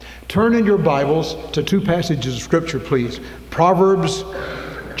Turn in your Bibles to two passages of Scripture, please. Proverbs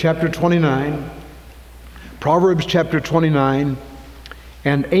chapter 29. Proverbs chapter 29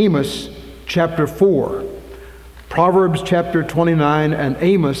 and Amos chapter 4. Proverbs chapter 29 and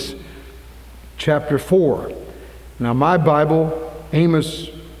Amos chapter 4. Now my Bible, Amos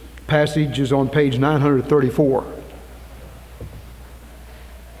passage is on page 934.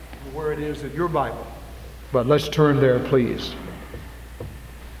 Where it is in your Bible. But let's turn there, please.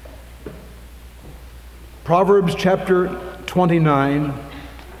 Proverbs chapter 29.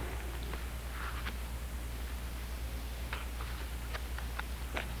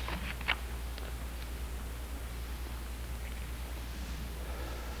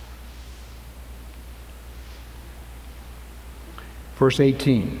 Verse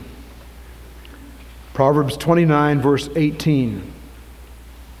 18. Proverbs 29, verse 18.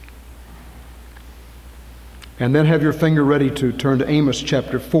 And then have your finger ready to turn to Amos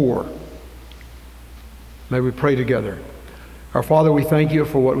chapter 4. May we pray together. Our Father, we thank you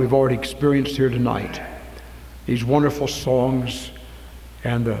for what we've already experienced here tonight. These wonderful songs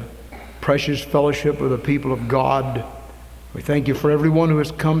and the precious fellowship of the people of God. We thank you for everyone who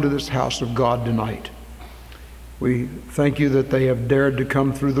has come to this house of God tonight. We thank you that they have dared to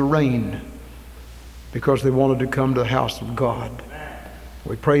come through the rain because they wanted to come to the house of God.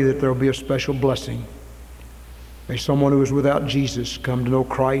 We pray that there will be a special blessing. May someone who is without Jesus come to know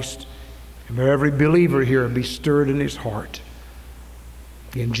Christ. And may every believer here be stirred in his heart.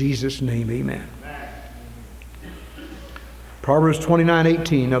 In Jesus' name, amen. Proverbs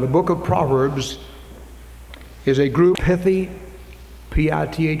 29:18. Now the book of Proverbs is a group pithy,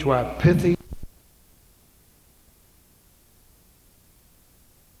 P-I-T-H-Y, pithy.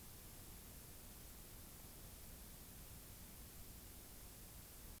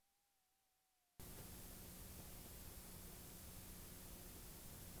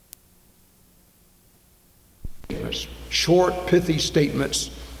 Short, pithy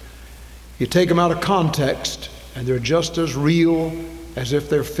statements. You take them out of context, and they're just as real as if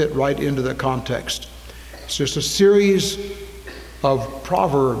they're fit right into the context. It's just a series of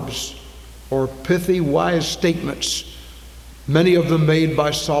proverbs or pithy, wise statements, many of them made by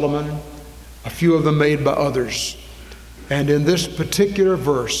Solomon, a few of them made by others. And in this particular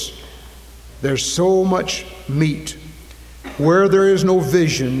verse, there's so much meat. Where there is no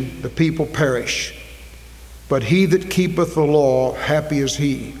vision, the people perish. But he that keepeth the law, happy is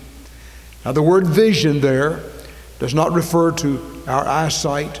he. Now the word vision there does not refer to our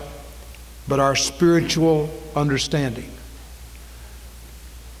eyesight, but our spiritual understanding.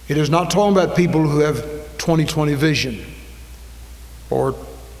 It is not talking about people who have 20/20 vision or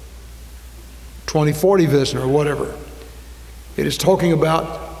 20/40 vision or whatever. It is talking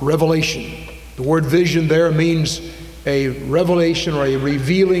about revelation. The word vision there means a revelation or a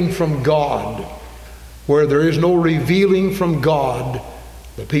revealing from God. Where there is no revealing from God,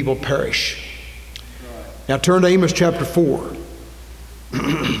 the people perish. Now turn to Amos chapter 4.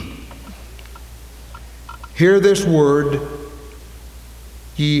 Hear this word,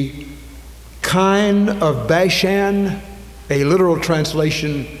 ye kine of Bashan, a literal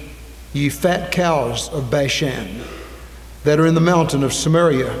translation, ye fat cows of Bashan, that are in the mountain of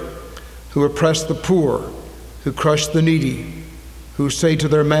Samaria, who oppress the poor, who crush the needy, who say to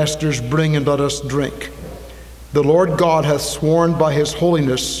their masters, bring and let us drink. The Lord God hath sworn by his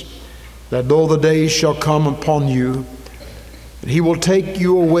holiness that though the days shall come upon you, that he will take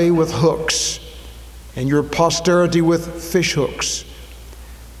you away with hooks, and your posterity with fish hooks.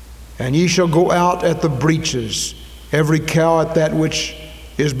 And ye shall go out at the breaches, every cow at that which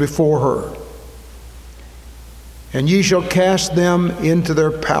is before her. And ye shall cast them into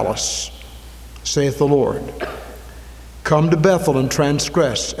their palace, saith the Lord. Come to Bethel and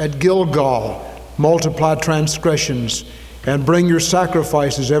transgress. At Gilgal multiply transgressions, and bring your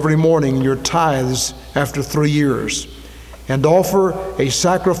sacrifices every morning, and your tithes after 3 years. And offer a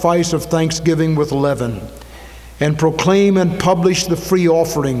sacrifice of thanksgiving with leaven. And proclaim and publish the free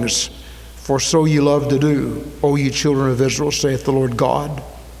offerings, for so ye love to do, O ye children of Israel, saith the Lord God.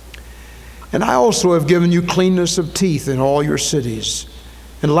 And I also have given you cleanness of teeth in all your cities,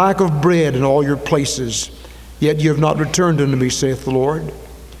 and lack of bread in all your places. Yet you have not returned unto me, saith the Lord.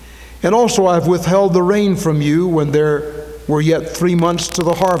 And also I have withheld the rain from you when there were yet 3 months to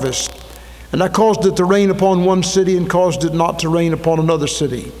the harvest. And I caused it to rain upon one city, and caused it not to rain upon another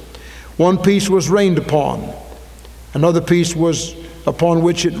city. One piece was rained upon, another piece was upon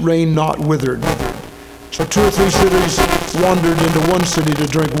which it rained not withered. So 2 or 3 cities wandered into one city to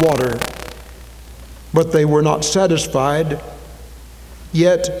drink water, but they were not satisfied.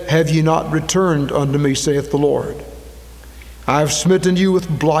 Yet have ye not returned unto me, saith the Lord. I have smitten you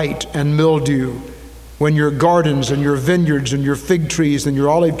with blight and mildew, when your gardens and your vineyards and your fig trees and your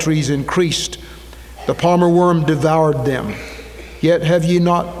olive trees increased. The palmer worm devoured them. Yet have ye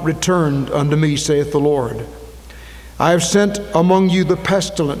not returned unto me, saith the Lord. I have sent among you the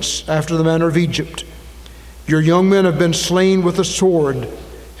pestilence after the manner of Egypt. Your young men have been slain with the sword,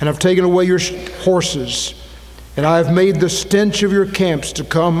 and have taken away your horses. And I have made the stench of your camps to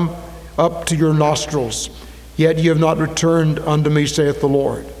come up to your nostrils. Yet ye have not returned unto me, saith the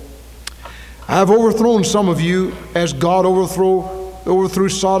Lord. I have overthrown some of you as God overthrew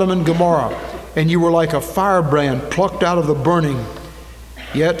Sodom and Gomorrah, and you were like a firebrand plucked out of the burning.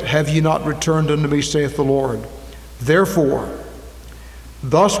 Yet have ye not returned unto me, saith the Lord. Therefore,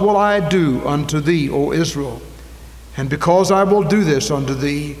 thus will I do unto thee, O Israel, and because I will do this unto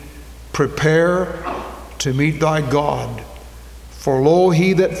thee, prepare to meet thy God. For lo,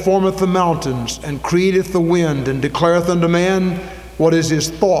 he that formeth the mountains, and createth the wind, and declareth unto man what is his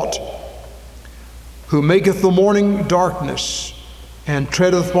thought, who maketh the morning darkness, and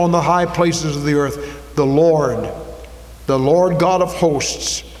treadeth upon the high places of the earth, the Lord God of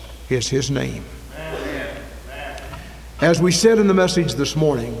hosts is his name. As we said in the message this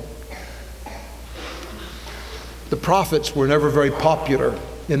morning, the prophets were never very popular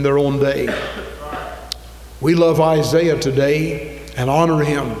in their own day. We love Isaiah today and honor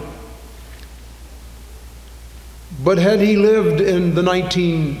him. But had he lived in the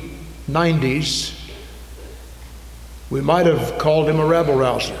 1990s, we might have called him a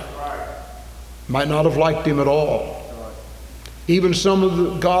rabble-rouser. Might not have liked him at all. Even some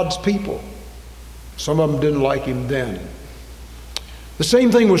of God's people. Some of them didn't like him then. The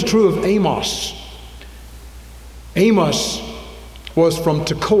same thing was true of Amos. Amos was from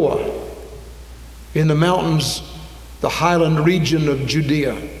Tekoa in the mountains, the highland region of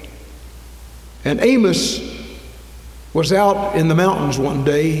Judea. And Amos was out in the mountains one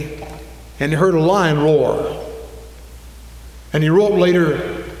day, and he heard a lion roar. And he wrote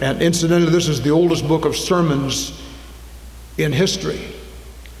later, and incidentally, this is the oldest book of sermons in history.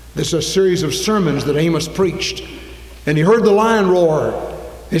 This is a series of sermons that Amos preached. And he heard the lion roar.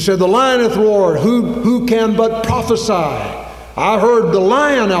 He said, "The lion hath roared, who can but prophesy?" I heard the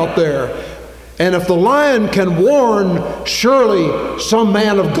lion out there. And if the lion can warn, surely some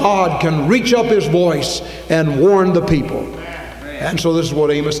man of God can reach up his voice and warn the people. And so this is what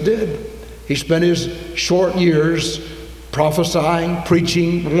Amos did. He spent his short years prophesying,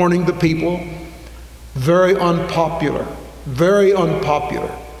 preaching, warning the people. Very unpopular, very unpopular,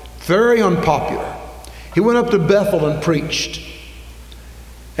 very unpopular. He went up to Bethel and preached.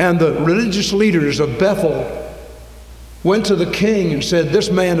 And the religious leaders of Bethel went to the king and said, "This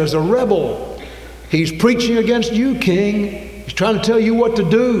man is a rebel. He's preaching against you, king. He's trying to tell you what to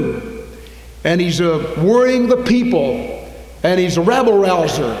do. And he's worrying the people. And he's a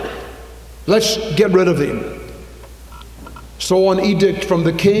rabble-rouser. Let's get rid of him." So on edict from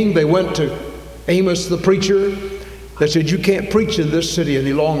the king, they went to Amos the preacher. They said, "You can't preach in this city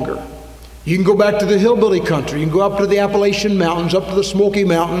any longer. You can go back to the hillbilly country. You can go up to the Appalachian Mountains, up to the Smoky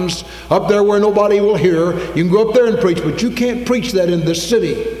Mountains, up there where nobody will hear. You can go up there and preach, but you can't preach that in this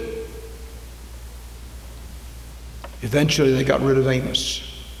city." Eventually, they got rid of Amos.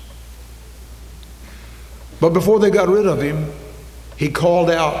 But before they got rid of him, he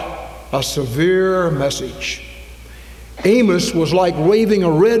called out a severe message. Amos was like waving a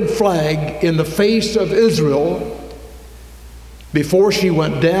red flag in the face of Israel before she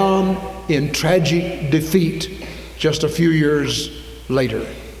went down in tragic defeat just a few years later.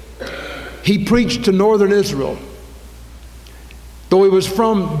 He preached to northern Israel. Though he was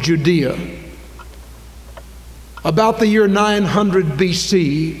from Judea, about the year 900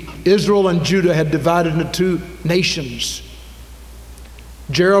 BC, Israel and Judah had divided into two nations.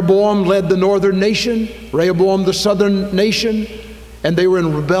 Jeroboam led the northern nation, Rehoboam the southern nation, and they were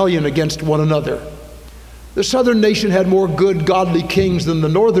in rebellion against one another. The southern nation had more good, godly kings than the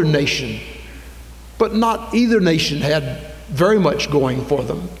northern nation, but not either nation had very much going for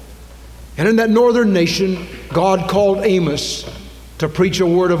them. And in that northern nation, God called Amos to preach a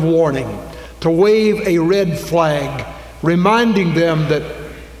word of warning, to wave a red flag, reminding them that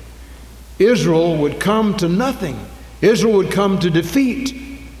Israel would come to nothing. Israel would come to defeat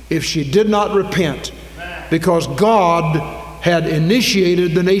if she did not repent, because God had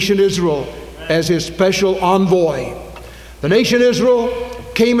initiated the nation Israel as his special envoy. The nation Israel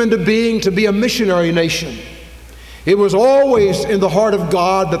came into being to be a missionary nation. It was always in the heart of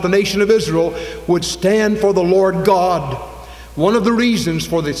God that the nation of Israel would stand for the Lord God. One of the reasons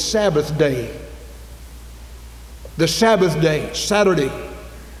for the Sabbath day, Saturday,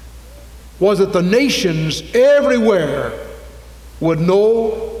 was that the nations everywhere would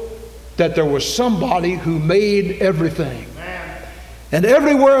know that there was somebody who made everything. And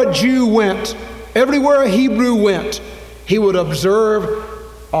everywhere a Jew went, everywhere a Hebrew went, he would observe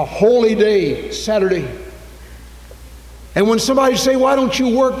a holy day, Saturday. And when somebody say, why don't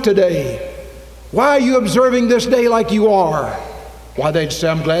you work today? Why are you observing this day like you are? Why, they'd say,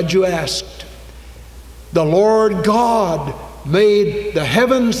 I'm glad you asked. The Lord God made the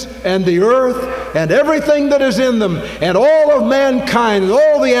heavens and the earth and everything that is in them and all of mankind and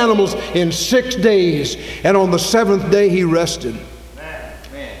all the animals in 6 days. And on the seventh day he rested.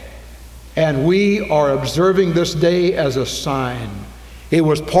 And we are observing this day as a sign. It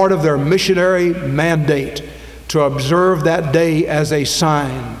was part of their missionary mandate to observe that day as a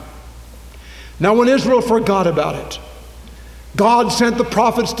sign. Now, when Israel forgot about it, God sent the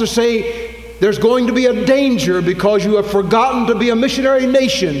prophets to say, there's going to be a danger because you have forgotten to be a missionary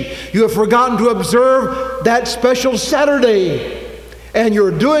nation. You have forgotten to observe that special Saturday. And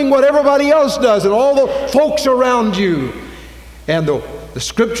you're doing what everybody else does and all the folks around you. And the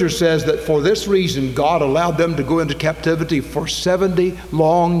scripture says that for this reason, God allowed them to go into captivity for 70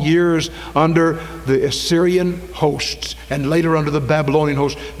 long years under the Assyrian hosts and later under the Babylonian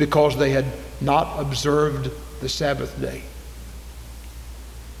hosts because they had not observed the Sabbath day.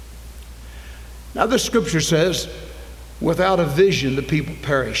 Now the scripture says, without a vision the people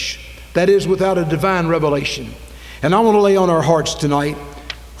perish. That is, without a divine revelation. And I want to lay on our hearts tonight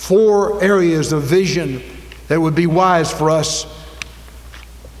 4 areas of vision that would be wise for us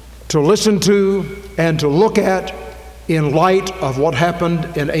to listen to and to look at in light of what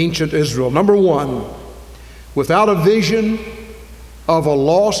happened in ancient Israel. Number 1, without a vision of a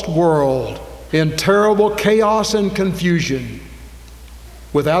lost world in terrible chaos and confusion,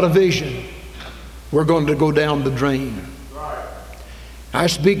 without a vision, we're going to go down the drain. I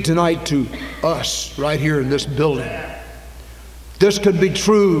speak tonight to us right here in this building. This could be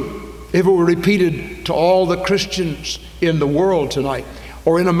true if it were repeated to all the Christians in the world tonight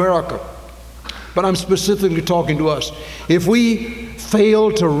or in America. But I'm specifically talking to us. If we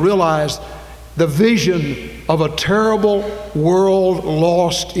fail to realize the vision of a terrible world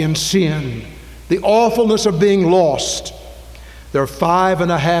lost in sin, the awfulness of being lost, there are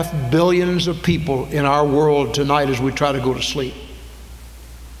 5.5 billion of people in our world tonight as we try to go to sleep.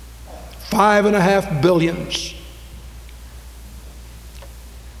 5.5 billion.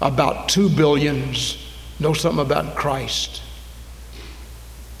 About 2 billion know something about Christ.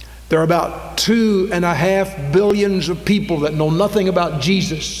 There are about 2.5 billion of people that know nothing about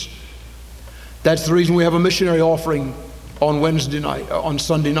Jesus. That's the reason we have a missionary offering on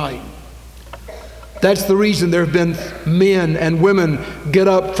Sunday night. That's the reason there have been men and women get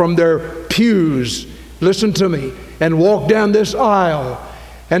up from their pews, listen to me, and walk down this aisle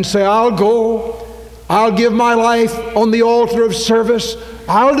and say, I'll go, I'll give my life on the altar of service,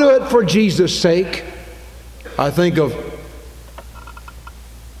 I'll do it for Jesus' sake. I think of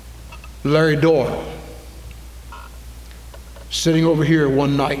Larry Doyle, sitting over here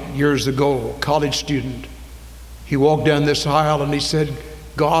one night years ago, college student. He walked down this aisle and he said,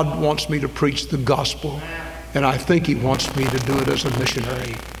 God wants me to preach the gospel, and I think he wants me to do it as a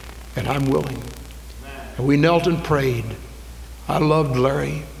missionary, and I'm willing. And we knelt and prayed. I loved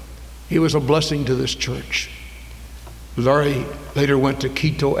Larry. He was a blessing to this church. Larry later went to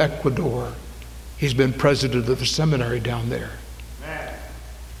Quito, Ecuador. He's been president of the seminary down there.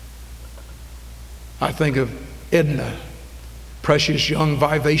 I think of Edna, precious young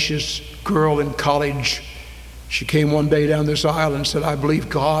vivacious girl in college. She came one day down this aisle and said, I believe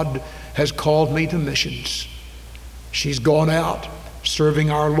God has called me to missions. She's gone out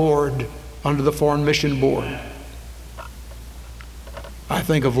serving our Lord under the Foreign Mission Board. I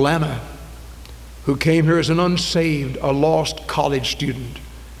think of Lana, who came here as an unsaved, a lost college student.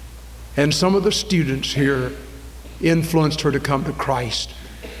 And some of the students here influenced her to come to Christ.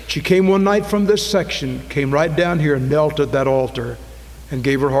 She came one night from this section, came right down here and knelt at that altar and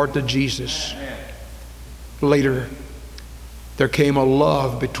gave her heart to Jesus. Later, there came a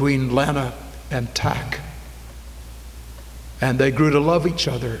love between Lana and Tack. And they grew to love each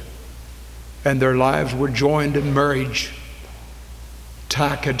other. And their lives were joined in marriage.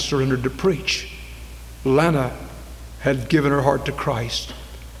 Tack had surrendered to preach. Lana had given her heart to Christ.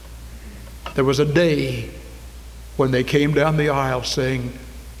 There was a day when they came down the aisle saying,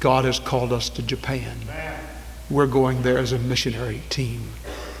 God has called us to Japan. We're going there as a missionary team.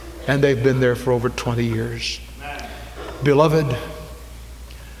 And they've been there for over 20 years. Beloved,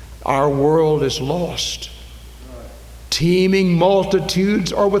 our world is lost. Teeming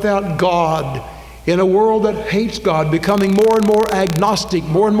multitudes are without God in a world that hates God, becoming more and more agnostic,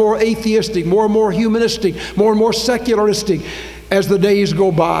 more and more atheistic, more and more humanistic, more and more secularistic. as the days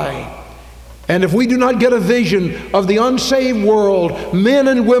go by. And if we do not get a vision of the unsaved world, men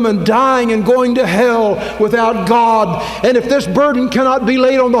and women dying and going to hell without God, and if this burden cannot be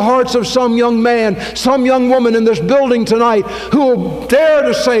laid on the hearts of some young man, some young woman in this building tonight who will dare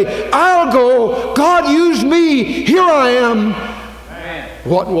to say, I'll go, God use me, here I am.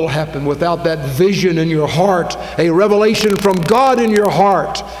 What will happen without that vision in your heart, a revelation from God in your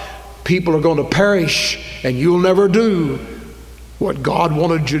heart? People are going to perish, and you'll never do what God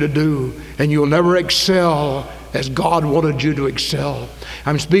wanted you to do, and you'll never excel as God wanted you to excel.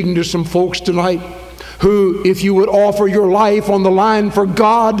 I'm speaking to some folks tonight who, if you would offer your life on the line for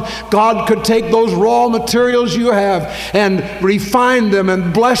God, God could take those raw materials you have and refine them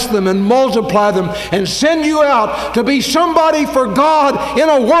and bless them and multiply them and send you out to be somebody for God in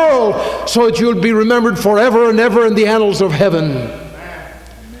a world so that you'll be remembered forever and ever in the annals of heaven.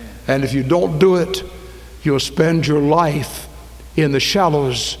 And if you don't do it, you'll spend your life in the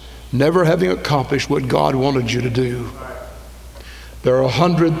shallows, never having accomplished what God wanted you to do. There are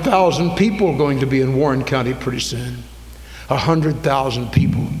 100,000 people going to be in Warren County pretty soon. 100,000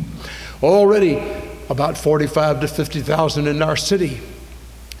 people. Already about 45 to 50,000 in our city.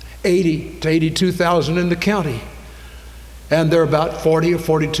 80 to 82,000 in the county. And there are about 40 or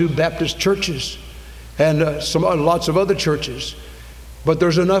 42 Baptist churches and lots of other churches. But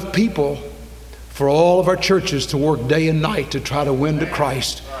there's enough people for all of our churches to work day and night to try to win to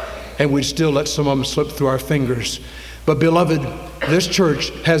Christ, and we'd still let some of them slip through our fingers. But beloved, this church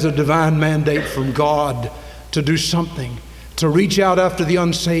has a divine mandate from God to do something, to reach out after the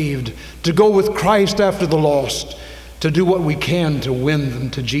unsaved, to go with Christ after the lost, to do what we can to win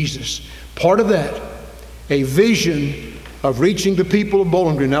them to Jesus. Part of that, a vision of reaching the people of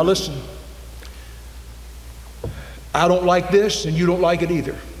Bowling Green. Now listen, I don't like this and you don't like it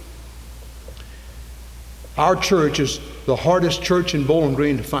either. Our church is the hardest church in Bowling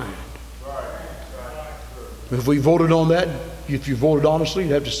Green to find. If we voted on that, if you voted honestly,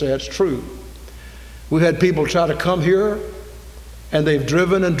 you'd have to say that's true. We've had people try to come here, and they've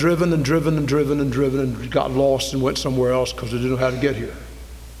driven and driven and driven and driven and driven and got lost and went somewhere else because they didn't know how to get here.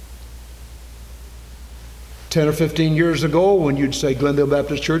 10 or 15 years ago, when you'd say Glendale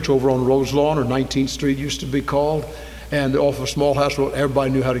Baptist Church over on Rose Lawn, or 19th Street used to be called, and off of Small House Road,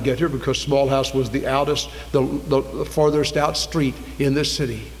 everybody knew how to get here because Small House was the farthest out street in this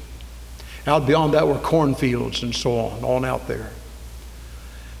city. Out beyond that were cornfields and so on out there.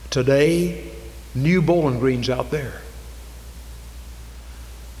 Today, new Bowling Green's out there.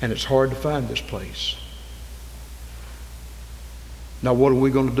 And it's hard to find this place. Now what are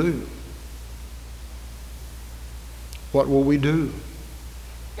we going to do? What will we do?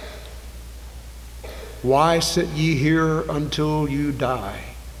 Why sit ye here until you die?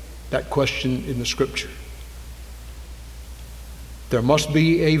 That question in the scripture. There must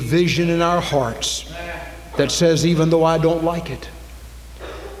be a vision in our hearts that says, even though I don't like it,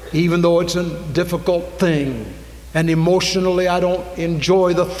 even though it's a difficult thing, and emotionally I don't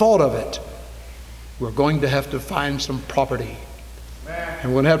enjoy the thought of it, we're going to have to find some property. And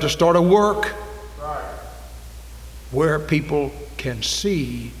we're going to have to start a work where people can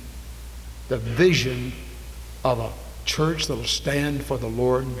see the vision of a church that will stand for the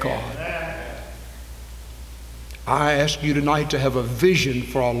Lord God. I ask you tonight to have a vision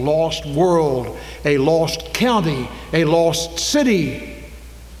for a lost world, a lost county, a lost city.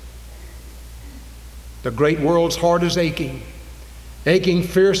 The great world's heart is aching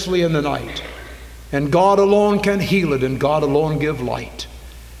fiercely in the night. And God alone can heal it, and God alone give light.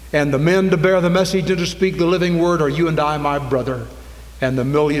 And the men to bear the message and to speak the living word are you and I, my brother, and the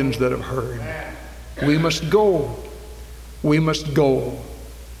millions that have heard. We must go. We must go.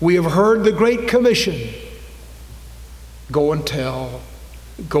 We have heard the Great Commission. Go and tell.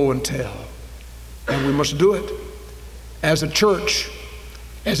 Go and tell. And we must do it as a church,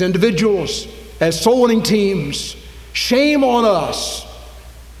 as individuals, as soul winning teams. Shame on us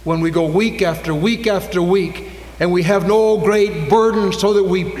when we go week after week after week and we have no great burden so that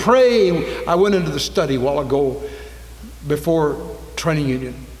we pray. I went into the study a while ago before training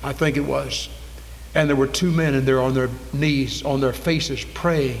union, I think it was, and there were two men in there on their knees, on their faces,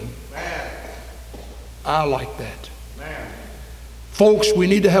 praying. I like that. Folks, we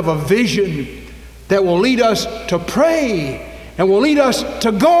need to have a vision that will lead us to pray and will lead us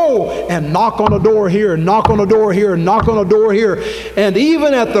to go and knock on a door here and knock on a door here and knock on a door here. And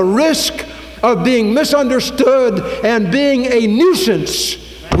even at the risk of being misunderstood and being a nuisance,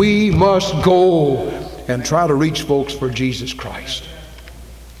 we must go and try to reach folks for Jesus Christ.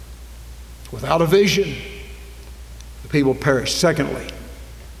 Without a vision, the people perish. Secondly,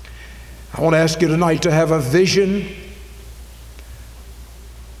 I want to ask you tonight to have a vision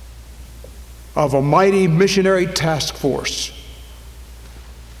of a mighty missionary task force.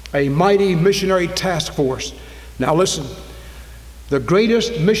 A mighty missionary task force. Now listen, the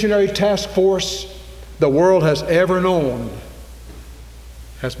greatest missionary task force the world has ever known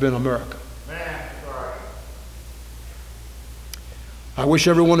has been America. I wish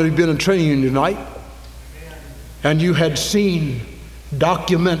everyone had been in training union tonight and you had seen,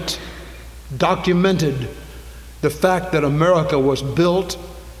 documented the fact that America was built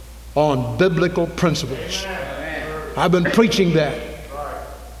on biblical principles. I've been preaching that.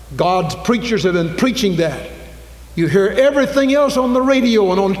 God's preachers have been preaching that. You hear everything else on the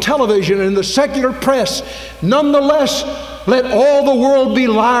radio and on television and in the secular press. Nonetheless, let all the world be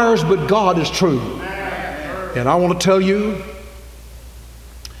liars, but God is true. And I want to tell you,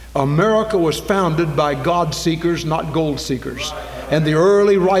 America was founded by God seekers, not gold seekers. And the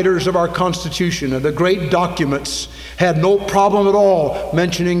early writers of our Constitution and the great documents had no problem at all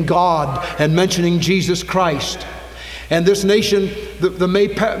mentioning God and mentioning Jesus Christ. And this nation,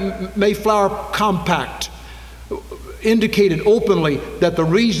 the Mayflower Compact, indicated openly that the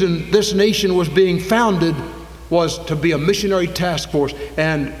reason this nation was being founded was to be a missionary task force,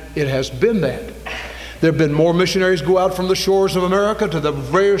 and it has been that. There have been more missionaries go out from the shores of America to the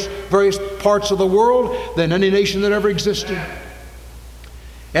various parts of the world than any nation that ever existed.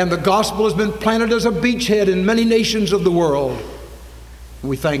 And the gospel has been planted as a beachhead in many nations of the world.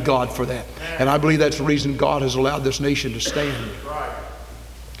 We thank God for that. And I believe that's the reason God has allowed this nation to stand.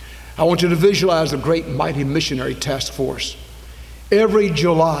 I want you to visualize a great mighty missionary task force. Every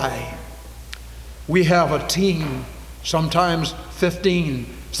July, we have a team, sometimes 15,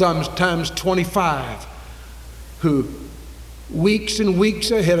 sometimes 25, who weeks and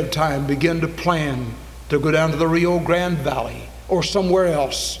weeks ahead of time begin to plan to go down to the Rio Grande Valley or somewhere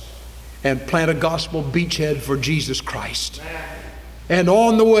else and plant a gospel beachhead for Jesus Christ. And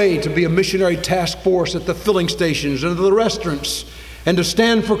on the way to be a missionary task force at the filling stations and the restaurants and to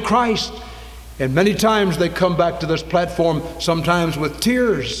stand for Christ. And many times they come back to this platform, sometimes with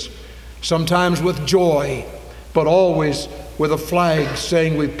tears, sometimes with joy, but always with a flag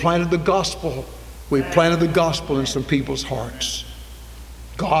saying we've planted the gospel. We've planted the gospel in some people's hearts.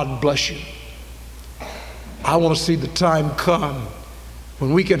 God bless you. I want to see the time come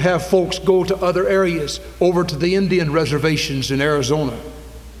when we can have folks go to other areas, over to the Indian reservations in Arizona,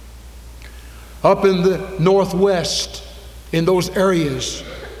 up in the Northwest, in those areas,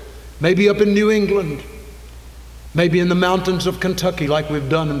 maybe up in New England, maybe in the mountains of Kentucky like we've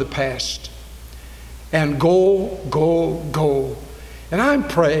done in the past, and go. And I'm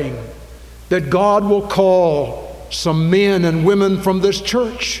praying that God will call some men and women from this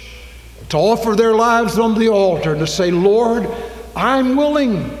church to offer their lives on the altar and to say, Lord, I'm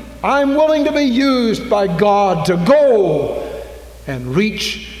willing to be used by God to go and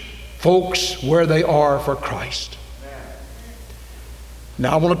reach folks where they are for Christ.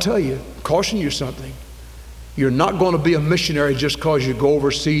 Now I want to tell you, caution you something. You're not going to be a missionary just because you go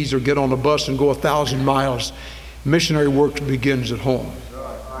overseas or get on a bus and go 1,000 miles. Missionary work begins at home.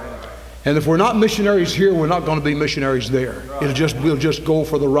 And if we're not missionaries here, we're not going to be missionaries there. We'll just go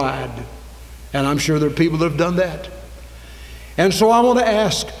for the ride. And I'm sure there are people that have done that. And so I want to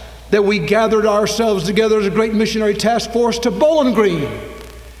ask that we gathered ourselves together as a great missionary task force to Bowling Green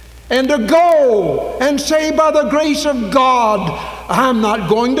and to go and say, by the grace of God, I'm not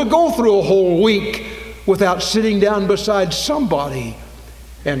going to go through a whole week without sitting down beside somebody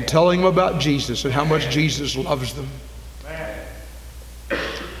and telling them about Jesus and how much Jesus loves them.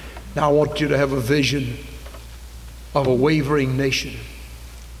 Now I want you to have a vision of a wavering nation.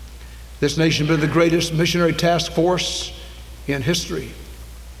 This nation has been the greatest missionary task force in history.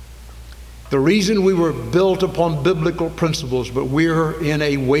 The reason we were built upon biblical principles, but we're in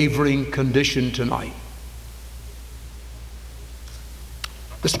a wavering condition tonight.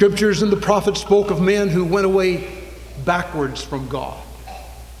 The scriptures and the prophets spoke of men who went away backwards from God.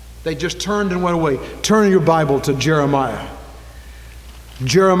 They just turned and went away. Turn your Bible to Jeremiah.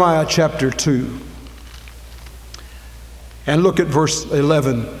 Jeremiah chapter 2. And look at verse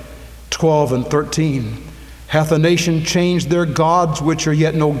 11, 12, and 13. Hath a nation changed their gods, which are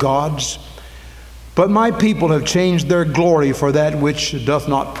yet no gods? But my people have changed their glory for that which doth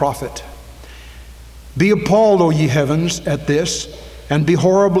not profit. Be appalled, O ye heavens, at this, and be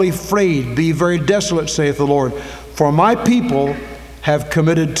horribly afraid. Be very desolate, saith the Lord. For my people have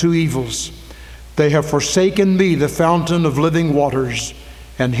committed two evils. They have forsaken me, the fountain of living waters,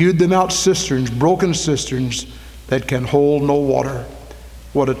 and hewed them out cisterns, broken cisterns, that can hold no water.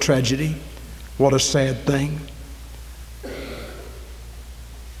 What a tragedy. What a sad thing.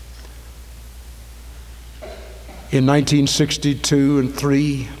 In 1962 and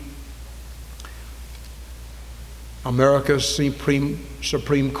 3, America's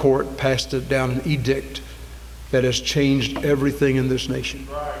Supreme Court passed it down an edict that has changed everything in this nation.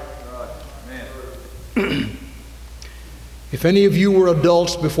 If any of you were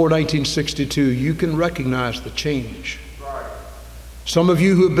adults before 1962, you can recognize the change. Some of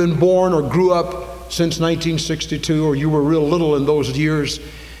you who have been born or grew up since 1962, or you were real little in those years,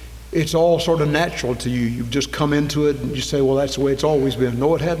 it's all sort of natural to you. You've just come into it and you say, well, that's the way it's always been.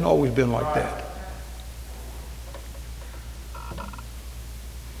 No, it hadn't always been like that.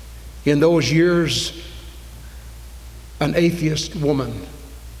 In those years, an atheist woman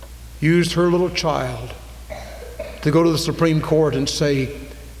used her little child to go to the Supreme Court and say,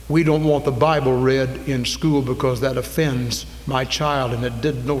 we don't want the Bible read in school because that offends my child, and it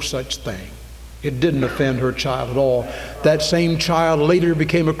did no such thing. It didn't offend her child at all. That same child later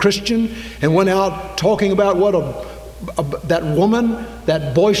became a Christian and went out talking about what that woman,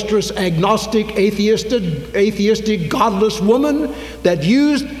 that boisterous, agnostic, atheistic, godless woman that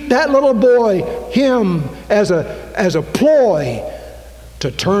used that little boy, him, as a ploy to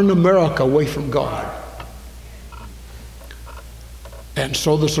turn America away from God. And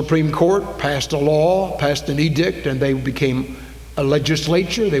so the Supreme Court passed a law, passed an edict, and they became a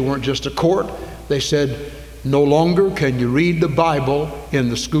legislature. They weren't just a court. They said, no longer can you read the Bible in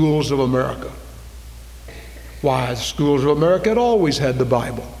the schools of America. Why? The schools of America had always had the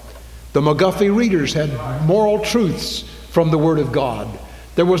Bible. The McGuffey readers had moral truths from the Word of God.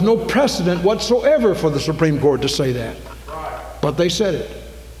 There was no precedent whatsoever for the Supreme Court to say that. But they said it.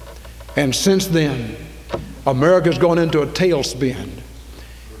 And since then, America's gone into a tailspin.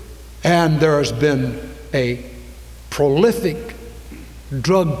 And there has been a prolific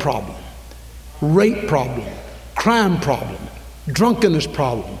drug problem, rape problem, crime problem, drunkenness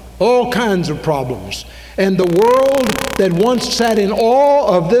problem, all kinds of problems. And the world that once sat in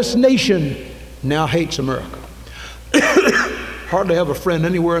awe of this nation now hates America. Hardly have a friend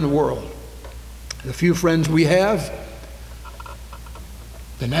anywhere in the world. The few friends we have,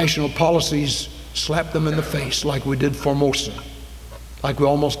 the national policies slap them in the face like we did Formosa, like we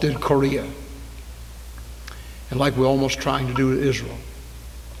almost did Korea, and like we're almost trying to do to Israel.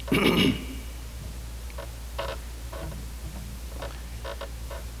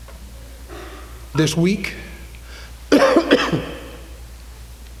 This week,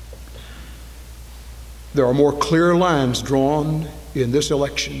 there are more clear lines drawn in this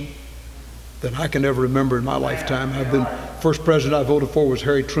election than I can ever remember in my lifetime. First president I voted for was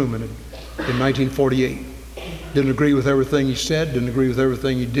Harry Truman in 1948. Didn't agree with everything he said, didn't agree with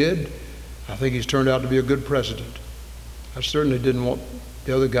everything he did. I think he's turned out to be a good president. I certainly didn't want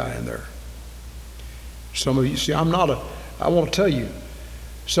the other guy in there. Some of you, see, I want to tell you,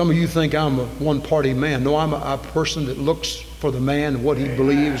 some of you think I'm a one-party man. No, I'm a person that looks for the man, what he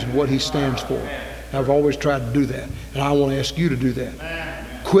believes, and what he stands for. I've always tried to do that, and I want to ask you to do that.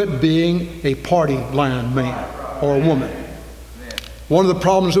 Quit being a party line man or a woman. One of the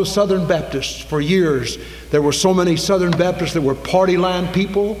problems with Southern Baptists for years, there were so many Southern Baptists that were party line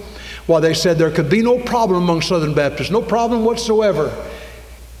people. Well, they said there could be no problem among Southern Baptists, no problem whatsoever.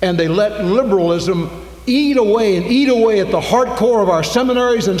 And they let liberalism eat away at the heart core of our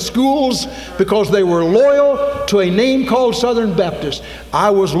seminaries and schools because they were loyal to a name called Southern Baptist.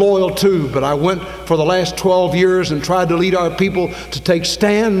 I was loyal too, but I went for the last 12 years and tried to lead our people to take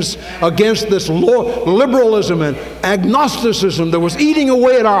stands against this liberalism and agnosticism that was eating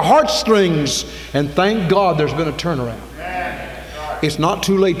away at our heartstrings. And thank God there's been a turnaround. It's not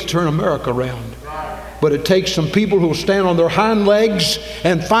too late to turn America around. But it takes some people who will stand on their hind legs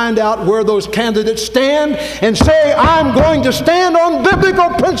and find out where those candidates stand and say, I'm going to stand on biblical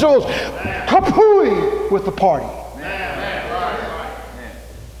principles. Kapooey with the party.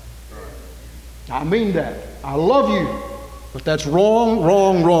 I mean that. I love you. But that's wrong,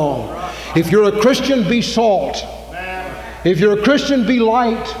 wrong, wrong. If you're a Christian, be salt. If you're a Christian, be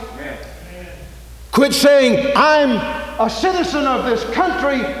light. Quit saying, I'm a citizen of this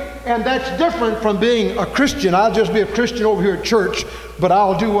country, and that's different from being a Christian. I'll just be a Christian over here at church, but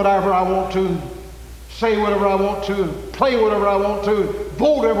I'll do whatever I want to, say whatever I want to, play whatever I want to,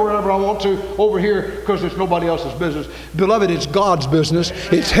 vote whatever I want to over here because it's nobody else's business. Beloved, it's God's business.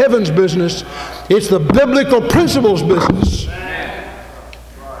 It's heaven's business. It's the biblical principles business.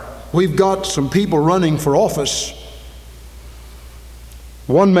 We've got some people running for office.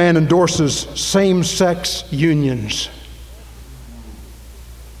 One man endorses same-sex unions.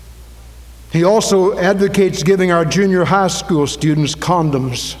 He also advocates giving our junior high school students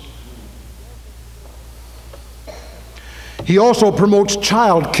condoms. He also promotes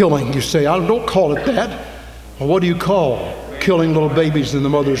child killing. You say, I don't call it that. Well, what do you call killing little babies in the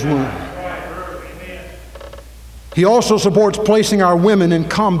mother's womb? He also supports placing our women in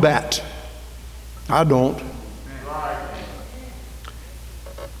combat. I don't.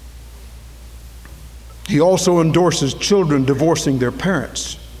 He also endorses children divorcing their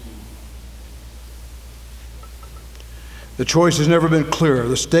parents. The choice has never been clearer.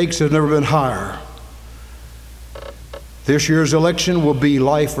 The stakes have never been higher. This year's election will be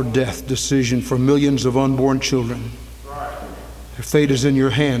life or death decision for millions of unborn children. Their fate is in your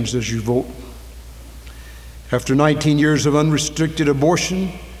hands as you vote. After 19 years of unrestricted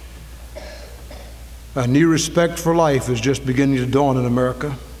abortion, a new respect for life is just beginning to dawn in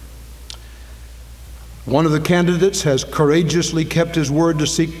America. One of the candidates has courageously kept his word to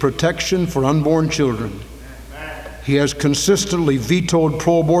seek protection for unborn children. He has consistently vetoed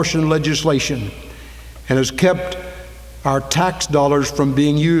pro-abortion legislation and has kept our tax dollars from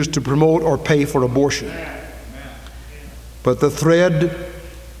being used to promote or pay for abortion. But the thread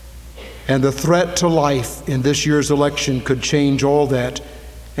and the threat to life in this year's election could change all that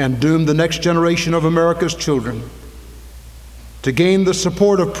and doom the next generation of America's children. To gain the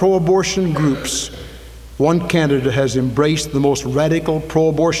support of pro-abortion groups, one candidate has embraced the most radical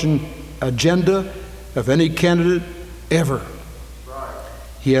pro-abortion agenda of any candidate ever.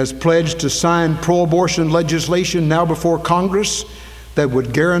 He has pledged to sign pro-abortion legislation now before Congress that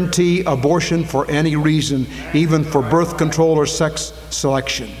would guarantee abortion for any reason, even for birth control or sex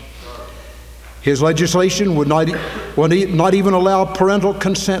selection. His legislation would not even allow parental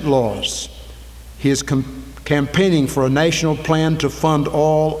consent laws. He is campaigning for a national plan to fund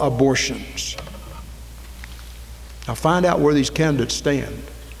all abortions. Now find out where these candidates stand.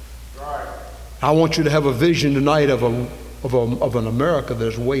 I want you to have a vision tonight of an America that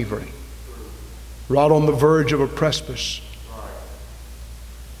is wavering, right on the verge of a precipice.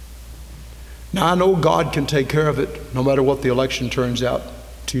 Now I know God can take care of it no matter what the election turns out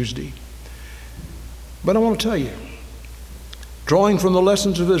Tuesday. But I want to tell you, drawing from the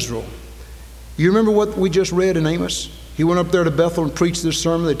lessons of Israel, you remember what we just read in Amos? He went up there to Bethel and preached this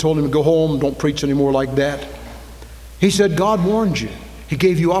sermon. They told him to go home, don't preach anymore like that. He said, God warned you. He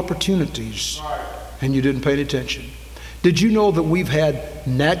gave you opportunities, and you didn't pay any attention. Did you know that we've had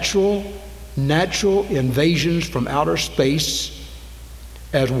natural invasions from outer space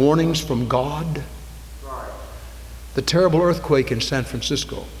as warnings from God? The terrible earthquake in San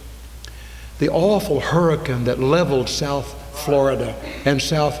Francisco, the awful hurricane that leveled South Florida and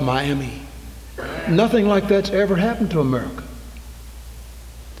South Miami. Nothing like that's ever happened to America.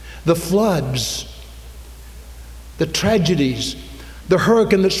 The floods, the tragedies, the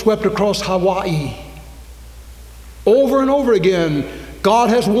hurricane that swept across Hawaii. Over and over again, God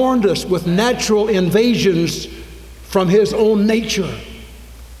has warned us with natural invasions from His own nature.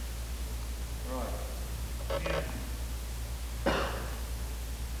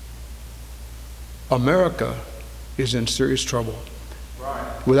 America is in serious trouble.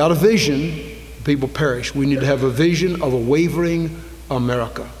 Without a vision, people perish. We need to have a vision of a wavering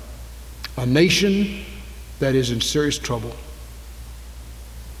America, a nation that is in serious trouble.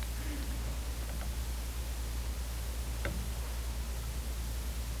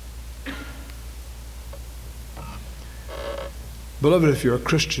 Beloved, if you're a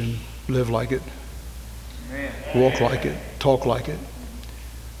Christian, live like it, walk like it, talk like it.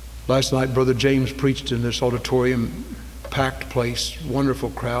 Last night, Brother James preached in this auditorium, packed place,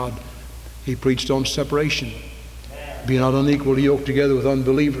 wonderful crowd. He preached on separation. Be not unequally yoked together with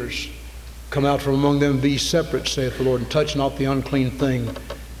unbelievers. Come out from among them, be separate, saith the Lord, and touch not the unclean thing.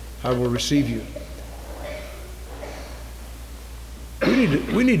 I will receive you.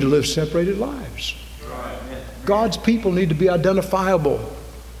 We need to live separated lives. God's people need to be identifiable.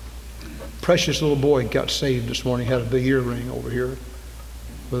 Precious little boy got saved this morning, had a big earring over here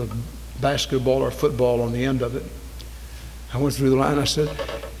with a basketball or football on the end of it. I went through the line. I said,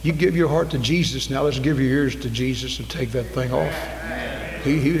 you give your heart to Jesus, now let's give your ears to Jesus and take that thing off.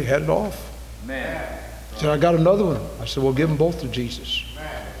 He had it off. He said, I got another one. I said, well, give them both to Jesus.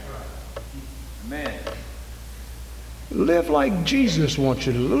 Amen. Live like Jesus wants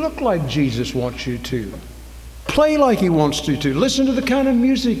you to. Look like Jesus wants you to. Play like He wants you to. Listen to the kind of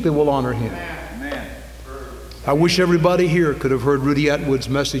music that will honor Him. Amen. I wish everybody here could have heard Rudy Atwood's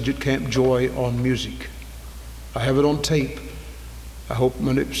message at Camp Joy on music. I have it on tape. I hope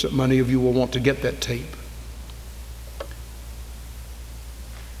many of you will want to get that tape.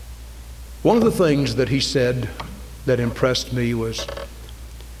 One of the things that he said that impressed me was,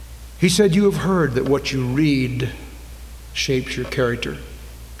 he said, you have heard that what you read shapes your character.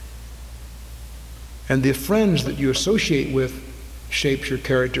 And the friends that you associate with shapes your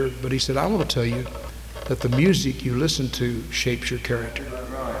character. But he said, I want to tell you that the music you listen to shapes your character.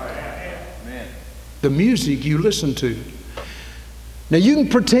 Amen. the music you listen to. Now you can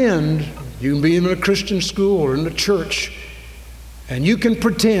pretend, you can be in a Christian school or in a church, and you can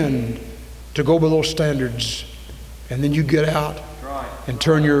pretend to go by those standards, and then you get out and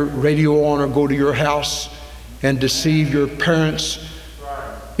turn your radio on or go to your house and deceive your parents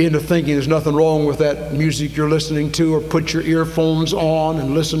into thinking there's nothing wrong with that music you're listening to, or put your earphones on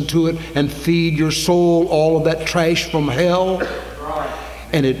and listen to it and feed your soul all of that trash from hell,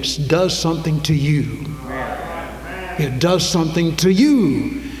 and it does something to you. It does something to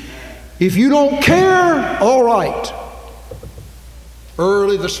you. If you don't care, all right.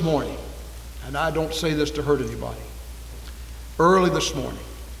 Early this morning, and I don't say this to hurt anybody, early this morning,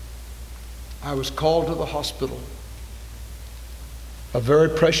 I was called to the hospital. A very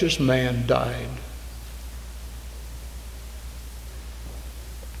precious man died.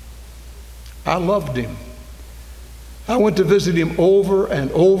 I loved him. I went to visit him over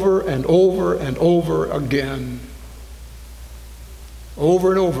and over and over and over again.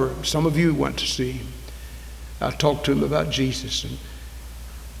 Over and over. Some of you went to see him. I talked to him about Jesus and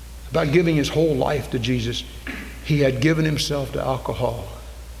about giving his whole life to Jesus. He had given himself to alcohol,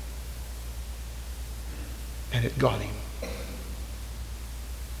 and it got him.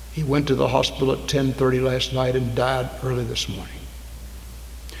 He went to the hospital at 10:30 last night and died early this morning.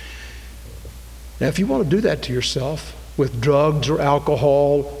 Now, if you want to do that to yourself with drugs or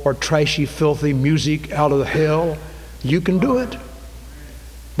alcohol or trashy, filthy music out of hell, you can do it.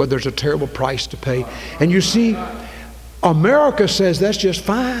 But there's a terrible price to pay. And you see, America says that's just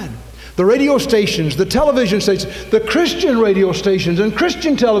fine. The radio stations, the television stations, the Christian radio stations and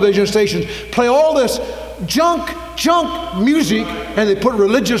Christian television stations play all this junk music, and they put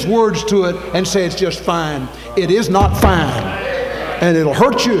religious words to it and say it's just fine. It is not fine. And it'll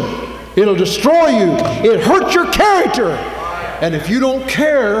hurt you. It'll destroy you. It hurts your character. And if you don't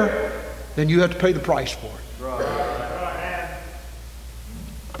care, then you have to pay the price for it.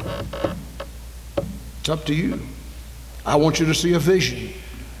 It's up to you. I want you to see a vision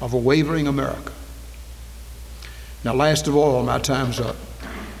of a wavering America. Now, last of all, my time's up.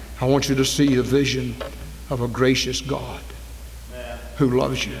 I want you to see a vision of a gracious God who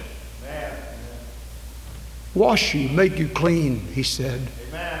loves you. Wash you, make you clean, he said.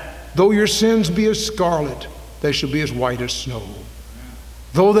 Though your sins be as scarlet, they shall be as white as snow.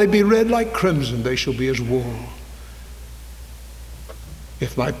 Though they be red like crimson, they shall be as wool.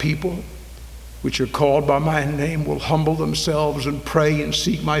 If my people, which are called by my name, will humble themselves and pray and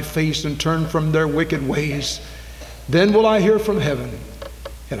seek my face and turn from their wicked ways, then will I hear from heaven,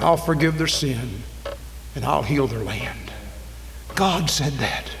 and I'll forgive their sin, and I'll heal their land. God said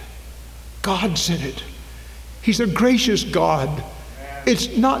that. God said it. He's a gracious God.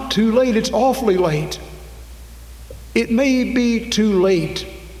 It's not too late. It's awfully late. It may be too late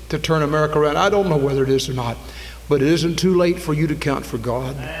to turn America around. I don't know whether it is or not, but it isn't too late for you to count for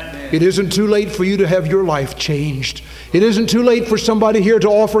God. It isn't too late for you to have your life changed. It isn't too late for somebody here to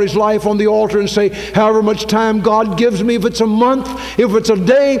offer his life on the altar and say, however much time God gives me, if it's a month, if it's a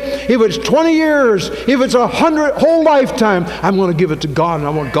day, if it's 20 years, if it's 100, whole lifetime, I'm going to give it to God, and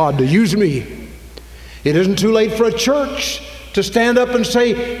I want God to use me. It isn't too late for a church to stand up and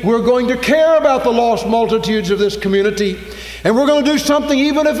say, we're going to care about the lost multitudes of this community, and we're going to do something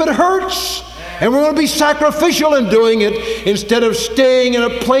even if it hurts. And we're going to be sacrificial in doing it instead of staying in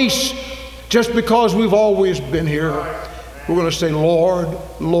a place just because we've always been here. We're going to say, Lord,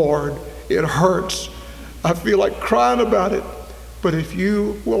 Lord, it hurts. I feel like crying about it. But if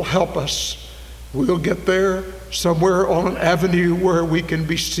you will help us, we'll get there somewhere on an avenue where we can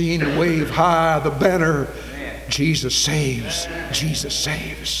be seen and wave high the banner. Jesus saves. Jesus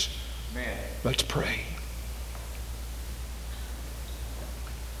saves. Let's pray.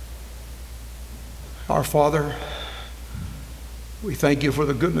 Our Father, we thank you for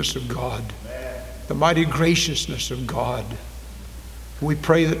the goodness of God, the mighty graciousness of God. We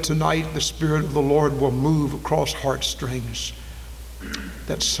pray that tonight the Spirit of the Lord will move across heartstrings,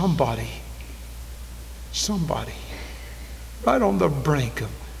 that somebody, right on the brink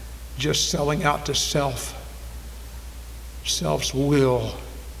of just selling out to self's will,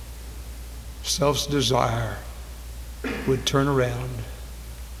 self's desire, would turn around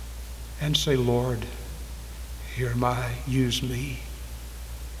and say, Lord, here am I, use me.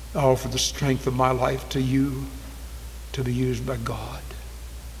 I offer the strength of my life to you to be used by God.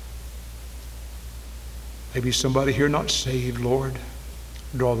 Maybe somebody here not saved, Lord,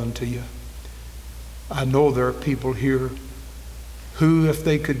 draw them to you. I know there are people here who, if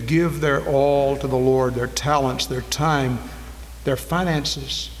they could give their all to the Lord, their talents, their time, their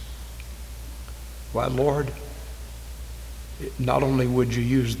finances, why, Lord, not only would you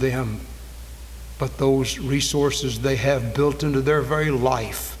use them, but those resources they have built into their very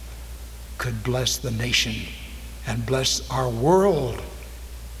life could bless the nation and bless our world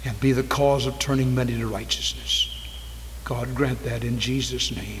and be the cause of turning many to righteousness. God grant that in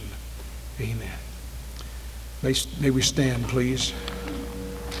Jesus' name. Amen. May we stand, please.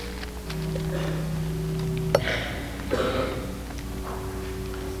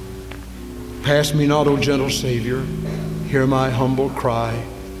 Pass me not, O gentle Savior. Hear my humble cry.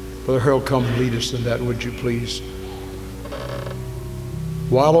 Brother Harold, come and lead us in that, would you please?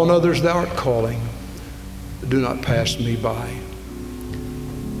 While on others thou art calling, do not pass me by.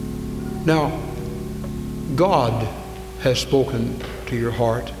 Now, God has spoken to your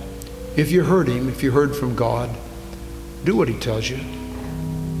heart. If you heard him, if you heard from God, do what he tells you.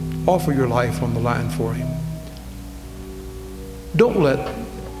 Offer your life on the line for him. Don't let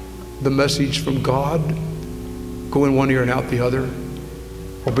the message from God go in one ear and out the other,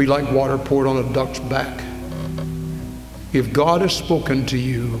 or be like water poured on a duck's back. If God has spoken to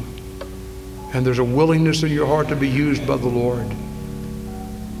you and there's a willingness in your heart to be used by the Lord,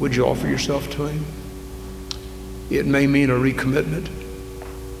 would you offer yourself to him? It may mean a recommitment.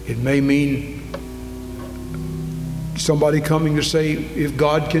 It may mean somebody coming to say, if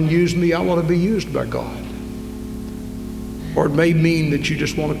God can use me, I want to be used by God. Or it may mean that you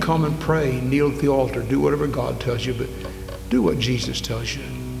just want to come and pray, kneel at the altar, do whatever God tells you, but do what Jesus tells you.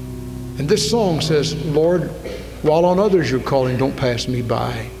 And this song says, Lord, while on others you're calling, don't pass me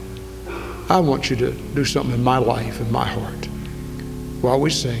by. I want you to do something in my life, in my heart. While we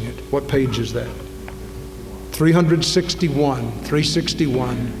sing it, what page is that?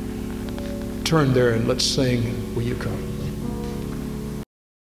 361. Turn there and let's sing. Will you come?